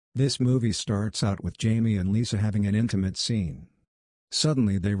This movie starts out with Jamie and Lisa having an intimate scene.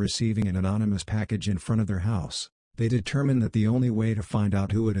 Suddenly they're receiving an anonymous package in front of their house. They determine that the only way to find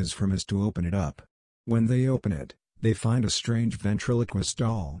out who it is from is to open it up. When they open it, they find a strange ventriloquist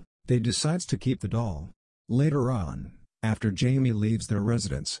doll. They decide to keep the doll. Later on, after Jamie leaves their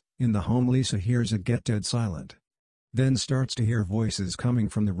residence, in the home Lisa hears it get dead silent. Then starts to hear voices coming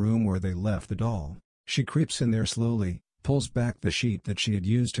from the room where they left the doll. She creeps in there slowly, pulls back the sheet that she had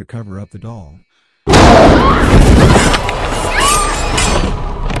used to cover up the doll.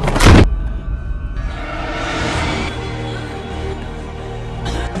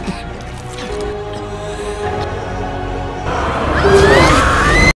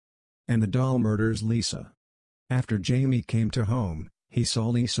 And the doll murders Lisa. After Jamie came to home, he saw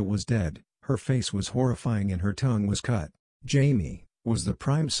Lisa was dead, her face was horrifying and her tongue was cut. Jamie was the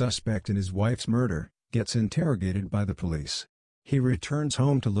prime suspect in his wife's murder, gets interrogated by the police. He returns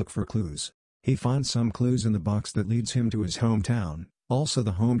home to look for clues. He finds some clues in the box that leads him to his hometown, also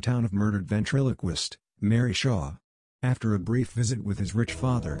the hometown of murdered ventriloquist, Mary Shaw. After a brief visit with his rich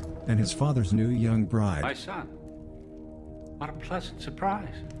father, and his father's new young bride. My son. What a pleasant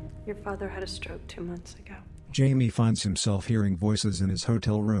surprise. Your father had a stroke 2 months ago. Jamie finds himself hearing voices in his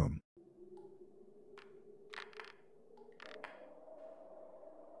hotel room.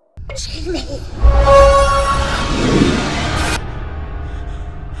 Jamie!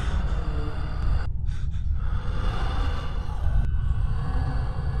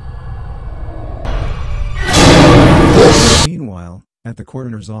 Meanwhile, at the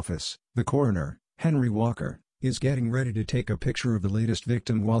coroner's office, the coroner, Henry Walker, is getting ready to take a picture of the latest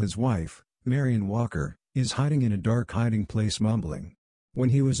victim while his wife, Marion Walker, is hiding in a dark hiding place mumbling. When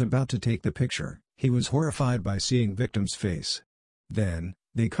he was about to take the picture, he was horrified by seeing victim's face. Then,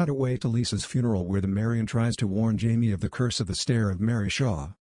 they cut away to Lisa's funeral where the Marion tries to warn Jamie of the curse of the stare of Mary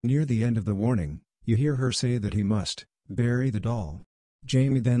Shaw. Near the end of the warning, you hear her say that he must bury the doll.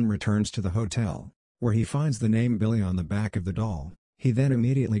 Jamie then returns to the hotel, where he finds the name Billy on the back of the doll. He then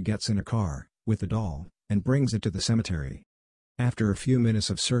immediately gets in a car, with the doll, and brings it to the cemetery. After a few minutes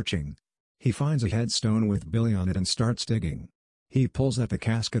of searching, he finds a headstone with Billy on it and starts digging. He pulls at the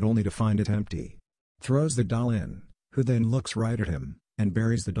casket only to find it empty. Throws the doll in, who then looks right at him, and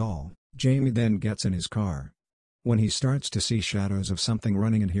buries the doll. Jamie then gets in his car. When he starts to see shadows of something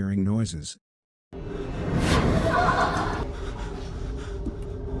running and hearing noises,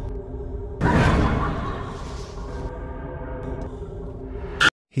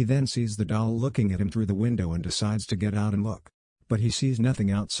 he then sees the doll looking at him through the window and decides to get out and look. But he sees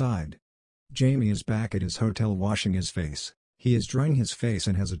nothing outside. Jamie is back at his hotel washing his face. He is drying his face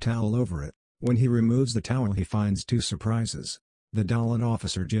and has a towel over it. When he removes the towel he finds two surprises. The doll and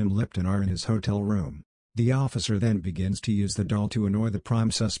Officer Jim Lipton are in his hotel room. The officer then begins to use the doll to annoy the prime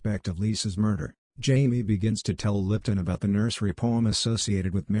suspect of Lisa's murder. Jamie begins to tell Lipton about the nursery poem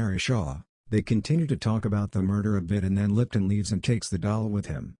associated with Mary Shaw. They continue to talk about the murder a bit and then Lipton leaves and takes the doll with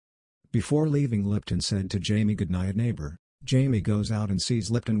him. Before leaving, Lipton said to Jamie, "Goodnight, neighbor." Jamie goes out and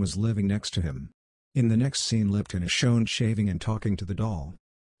sees Lipton was living next to him. In the next scene, Lipton is shown shaving and talking to the doll.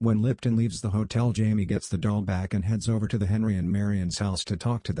 When Lipton leaves the hotel, Jamie gets the doll back and heads over to the Henry and Marion's house to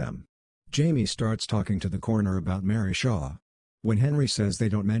talk to them. Jamie starts talking to the coroner about Mary Shaw. When Henry says they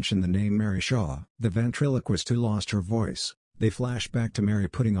don't mention the name Mary Shaw, the ventriloquist who lost her voice, they flash back to Mary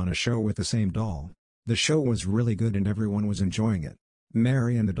putting on a show with the same doll. The show was really good and everyone was enjoying it.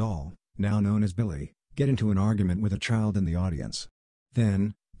 Mary and the doll, now known as Billy, get into an argument with a child in the audience.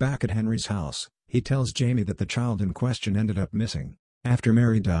 Then, back at Henry's house, he tells Jamie that the child in question ended up missing. After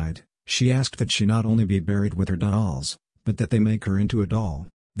Mary died, she asked that she not only be buried with her dolls, but that they make her into a doll.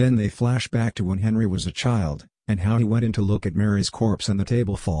 Then they flash back to when Henry was a child, and how he went in to look at Mary's corpse and the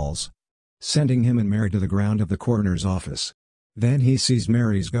table falls, sending him and Mary to the ground of the coroner's office. Then he sees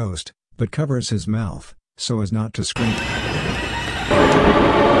Mary's ghost, but covers his mouth, so as not to scream.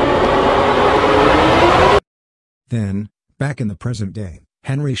 Then, back in the present day,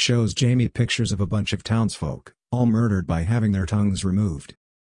 Henry shows Jamie pictures of a bunch of townsfolk, all murdered by having their tongues removed.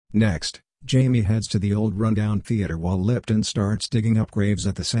 Next, Jamie heads to the old rundown theater while Lipton starts digging up graves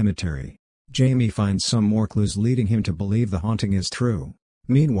at the cemetery. Jamie finds some more clues leading him to believe the haunting is true.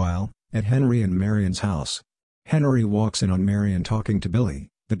 Meanwhile, at Henry and Marion's house, Henry walks in on Marion talking to Billy,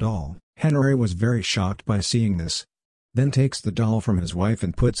 the doll. Henry was very shocked by seeing this. Then takes the doll from his wife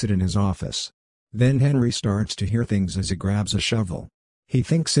and puts it in his office. Then Henry starts to hear things as he grabs a shovel. He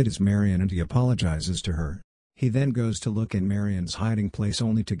thinks it is Marion and he apologizes to her. He then goes to look in Marion's hiding place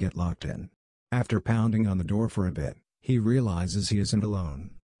only to get locked in. After pounding on the door for a bit, he realizes he isn't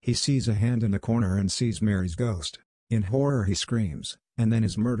alone. He sees a hand in the corner and sees Mary's ghost. In horror he screams, and then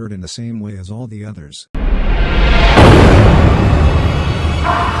is murdered in the same way as all the others.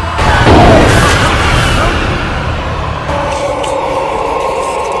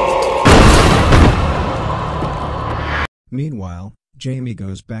 Meanwhile, Jamie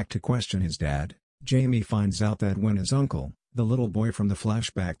goes back to question his dad. Jamie finds out that when his uncle, the little boy from the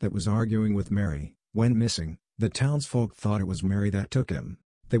flashback that was arguing with Mary, went missing, the townsfolk thought it was Mary that took him.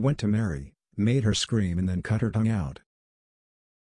 They went to Mary, made her scream and then cut her tongue out.